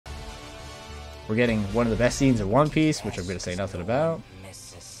We're getting one of the best scenes in One Piece, which I'm going to say nothing about.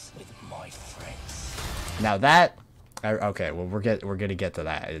 Now that, okay, well we're gonna get to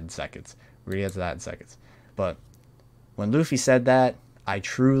that in seconds. We're gonna get to that in seconds. But when Luffy said that, I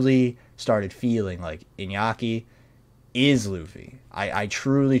truly started feeling like Iñaki is Luffy. I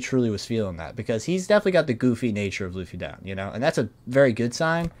truly was feeling that, because he's definitely got the goofy nature of Luffy down, you know, and that's a very good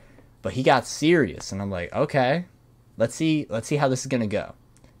sign. But he got serious, and I'm like, okay, let's see how this is gonna go.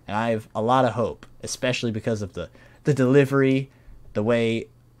 And I have a lot of hope, especially because of the delivery, the way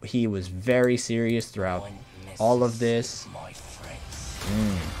he was very serious throughout all of this.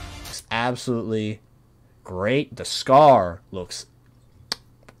 Just absolutely great. The scar looks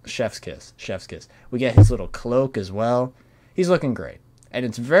chef's kiss. We get his little cloak as well. He's looking great. And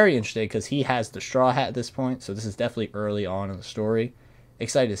it's very interesting because he has the straw hat at this point, so this is definitely early on in the story.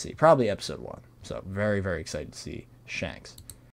 Excited to see. Probably episode 1. So very excited to see Shanks.